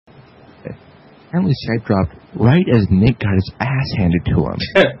Apparently, Skype dropped right as Nick got his ass handed to him.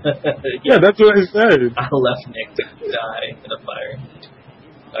 Yeah, that's what I said. I left Nick to die in a fire.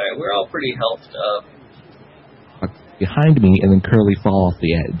 Alright, we're all pretty healthed up. Behind me, and then Curley fall off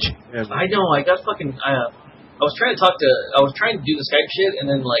the edge. Yeah, I know, I got fucking... I was trying to do the Skype shit, and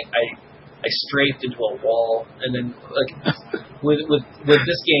then, like, I strafed into a wall, and then, like, with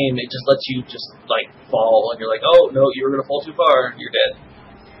this game, it just lets you just, like, fall, and you're like, oh, no, you were gonna fall too far, you're dead.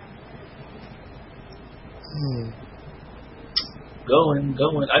 Going.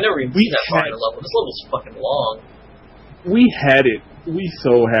 I never even seen that far in a level. This level's fucking long. We had it. We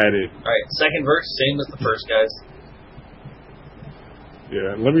so had it. Alright, second verse, same as the first, guys.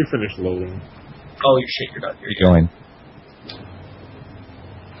 Yeah, let me finish loading. Oh, you're not here. You're going.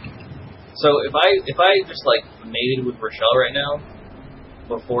 So if I just like mated with Rochelle right now,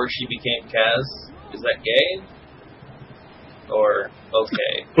 before she became Kaz, is that gay? Or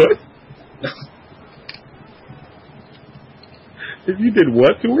okay? If you did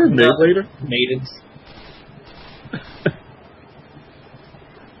what to her? Later? Mated.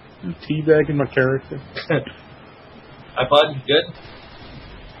 You teabagging my character. iPod, good?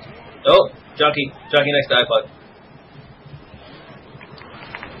 Oh, jockey next to iPod.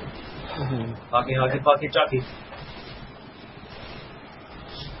 Pocket, jockey.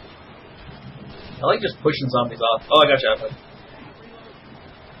 I like just pushing zombies off. Oh, I got you, iPod.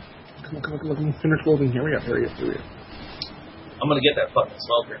 Come on, let me finish loading. Hurry up. I'm gonna get that fucking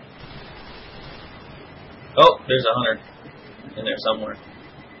smoker. Oh, there's a hunter in there somewhere.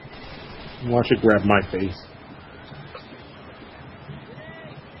 Watch it grab my face.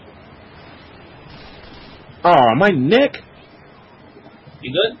 Aw, my neck!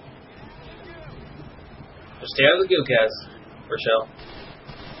 You good? Just stay out of the kingkaz, Rochelle.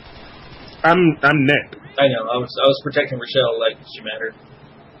 I'm Nick. I know, I was protecting Rochelle like she mattered.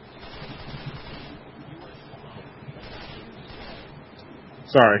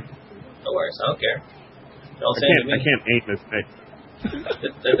 Sorry. No worries, I don't care. I can't aim this thing.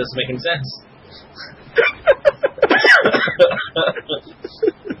 That doesn't make any sense.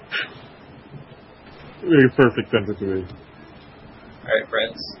 Very perfect sense to me. Alright,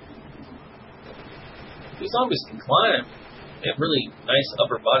 friends. These zombies can climb. They have really nice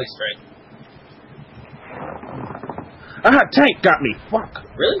upper body strength. Tank got me! Fuck!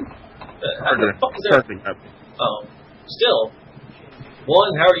 Really? How the fuck is that? Got me. Oh. Still.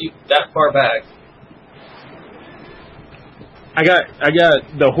 One, how are you that far back? I got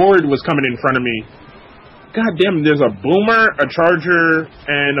the horde was coming in front of me. God damn, there's a boomer, a charger,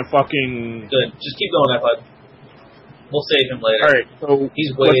 and a fucking... Good. Just keep going, iPod. We'll save him later. Alright, so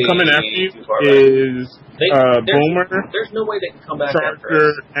he's what's coming after you is boomer, there's no way they can come back after charger,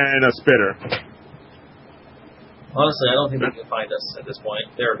 us. and a spitter. Honestly, I don't think they can find us at this point.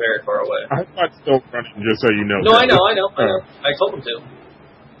 They're very far away. I'm not still running, just so you know. No, I know. I told them to.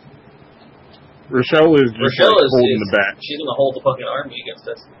 Rochelle is holding the back. She's going to hold the fucking army against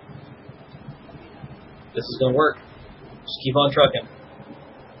us. This is going to work. Just keep on trucking.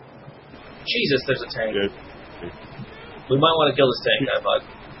 Jesus, there's a tank. Good. We might want to kill this tank, iPod.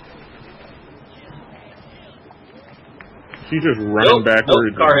 She's just running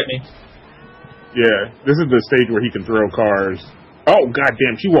backwards. Car hit me. Yeah, this is the stage where he can throw cars. Oh,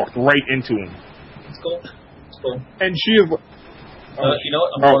 goddamn, she walked right into him. It's cool. And she is... you know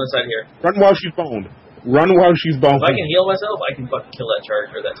what? I'm going inside here. Run while she's boned. If I can heal myself, I can fucking kill that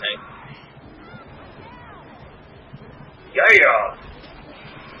charger, that tank. Yeah!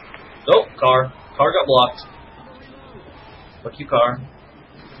 Oh, car. Car got blocked. Fuck you, car.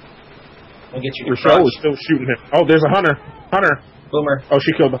 I'll get you. Rochelle is still shooting him. Oh, there's a hunter. Boomer. Oh,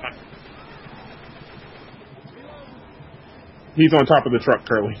 she killed the hunter. He's on top of the truck,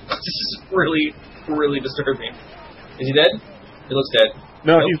 Curly. This is really, really disturbing. Is he dead? He looks dead.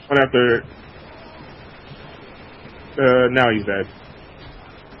 No, nope. He's going after... now he's dead.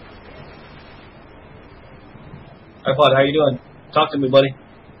 iPod, how you doing? Talk to me, buddy.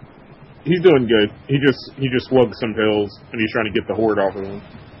 He's doing good. He just slugged some pills, and he's trying to get the horde off of him.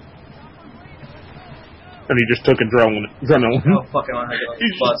 And he just took adrenaline. Oh, fucking on.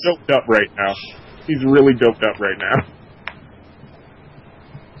 He's just doped up right now. He's really doped up right now.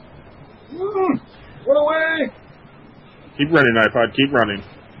 Run away! Keep running, iPod. Keep running.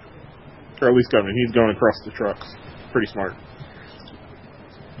 Curly's coming. He's going across the trucks. Pretty smart.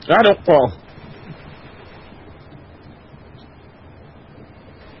 Don't fall.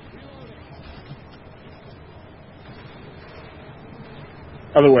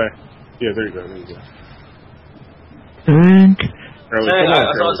 Other way. Yeah, there you go. Tank. Curly, hey, come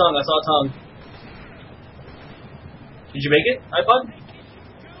on, I saw a tongue. Did you make it, iPod?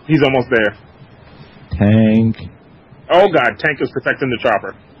 He's almost there. Tank. Oh god, Tank is protecting the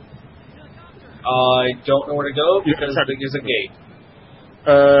chopper. I don't know where to go because there's a gate.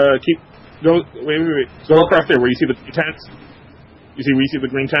 Wait. Go across there where you see the tents. You see where you see the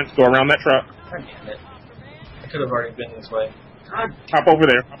green tents? Go around that truck. God damn it. I could have already been this way. God. Hop over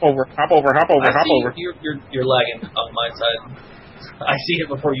there. Hop over. You're lagging on my side. I see it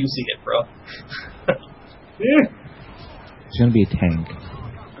before you see it, bro. It's gonna be a tank.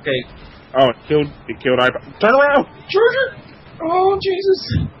 Okay. Oh, it killed iPod. Turn around! Charger! Oh,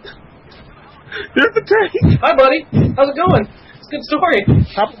 Jesus. There's the tank! Hi, buddy. How's it going? It's a good story.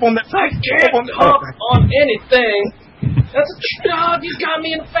 Hop up on that. I can't hop on anything. That's a job. You got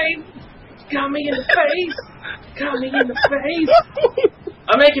me in the face. Got me in the face. Got me in the face.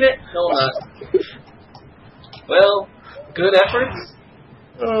 I'm making it. No, I'm not. Well, good efforts.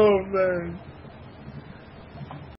 Oh, man.